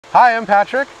Hi, I'm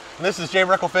Patrick, and this is Jay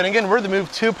Rickel-Finnegan. We're the Move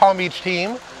to Palm Beach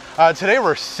team. Today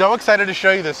we're so excited to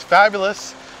show you this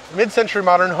fabulous mid-century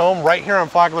modern home right here on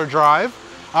Flagler Drive.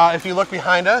 If you look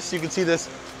behind us, you can see this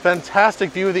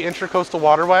fantastic view of the intracoastal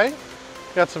waterway.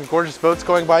 Got some gorgeous boats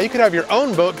going by. You could have your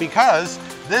own boat because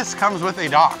this comes with a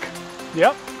dock.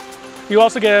 Yep. You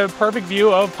also get a perfect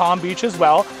view of Palm Beach as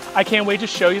well. I can't wait to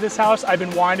show you this house. I've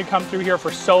been wanting to come through here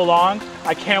for so long.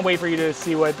 I can't wait for you to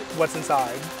see what's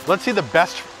inside. Let's see the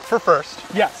best for first.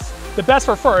 Yes, the best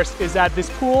for first is that this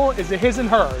pool is a his and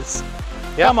hers.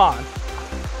 Yep. Come on.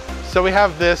 So we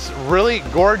have this really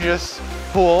gorgeous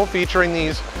pool featuring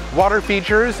these water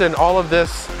features and all of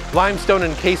this limestone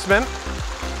encasement.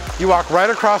 You walk right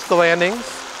across the landings.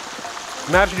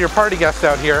 Imagine your party guests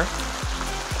out here.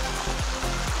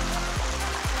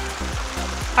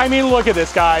 I mean, look at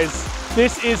this, guys.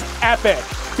 This is epic.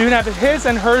 You can have a his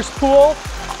and hers pool,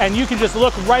 and you can just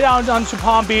look right out onto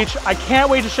Palm Beach. I can't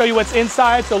wait to show you what's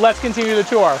inside, so let's continue the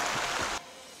tour.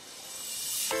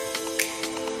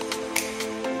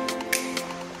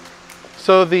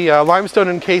 So the limestone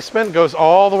encasement goes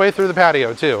all the way through the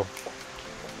patio too.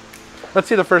 Let's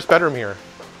see the first bedroom here.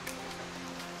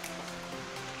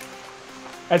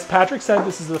 As Patrick said,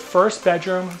 this is the first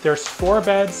bedroom. There's 4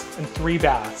 beds and 3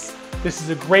 baths. This is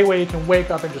a great way you can wake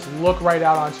up and just look right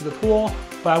out onto the pool.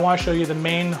 But I want to show you the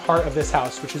main heart of this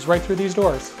house, which is right through these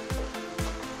doors.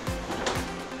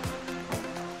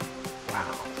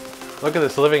 Wow. Look at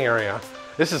this living area.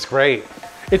 This is great.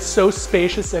 It's so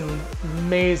spacious and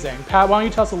amazing. Pat, why don't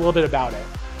you tell us a little bit about it?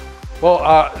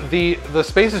 Well, the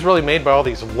space is really made by all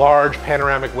these large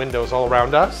panoramic windows all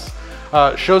around us.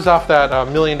 Shows off that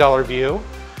 $1 million view.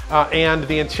 And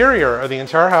the interior of the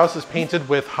entire house is painted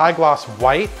with high gloss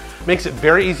white. Makes it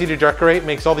very easy to decorate,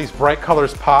 makes all these bright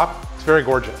colors pop. It's very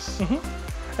gorgeous.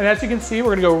 And as you can see,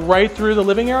 we're gonna go right through the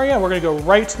living area. We're gonna go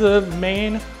right to the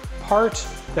main part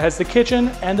that has the kitchen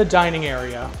and the dining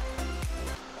area.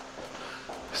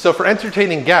 So for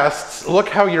entertaining guests, look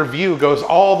how your view goes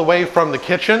all the way from the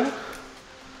kitchen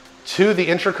to the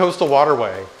intracoastal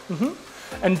waterway.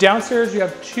 And downstairs you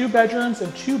have 2 bedrooms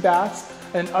and 2 baths,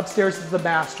 and upstairs is the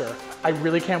master. I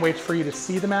really can't wait for you to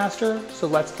see the master, so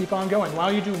let's keep on going. Why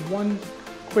don't you do one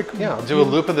quick... Yeah, I'll do a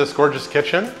loop of this gorgeous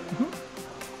kitchen.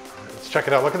 Let's check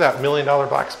it out. Look at that $1 million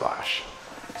backsplash.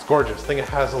 It's gorgeous. I think it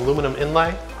has aluminum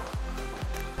inlay.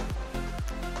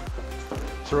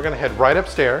 So we're gonna head right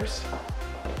upstairs.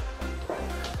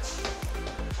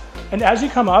 And as you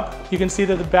come up, you can see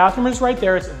that the bathroom is right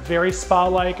there. It's very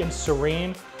spa-like and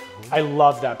serene. I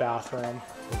love that bathroom.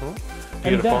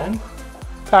 Beautiful. And then,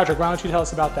 Patrick, why don't you tell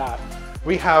us about that?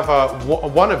 We have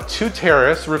one of 2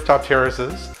 rooftop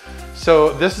terraces.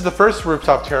 So this is the first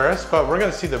rooftop terrace, but we're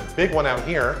gonna see the big one out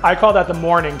here. I call that the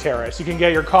morning terrace. You can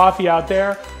get your coffee out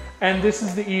there, and this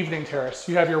is the evening terrace.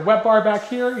 You have your wet bar back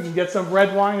here. You can get some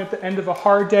red wine at the end of a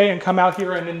hard day and come out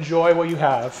here and enjoy what you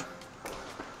have.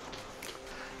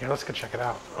 Yeah, let's go check it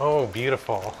out. Oh,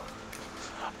 beautiful.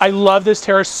 I love this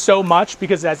terrace so much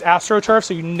because it has AstroTurf,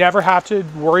 so you never have to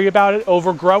worry about it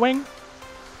overgrowing.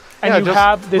 And yeah, you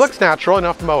have this, looks natural, you don't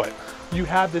have to mow it. You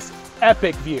have this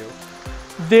epic view.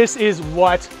 This is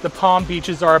what the Palm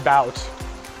Beaches are about.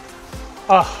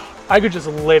 I could just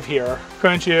live here,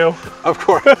 couldn't you? Of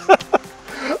course.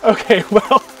 Okay,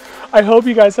 well, I hope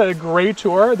you guys had a great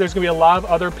tour. There's gonna be a lot of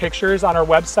other pictures on our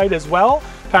website as well.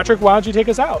 Patrick, why don't you take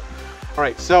us out? All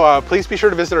right, so please be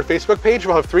sure to visit our Facebook page.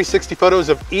 We'll have 360 photos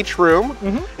of each room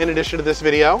in addition to this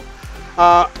video.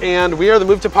 And we are the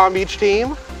Move to Palm Beach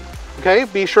team. Okay,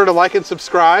 be sure to like and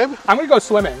subscribe. I'm gonna go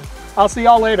swimming. I'll see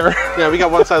y'all later. Yeah, we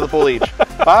got one side of the pool each.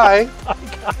 Bye. Bye,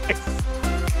 guys.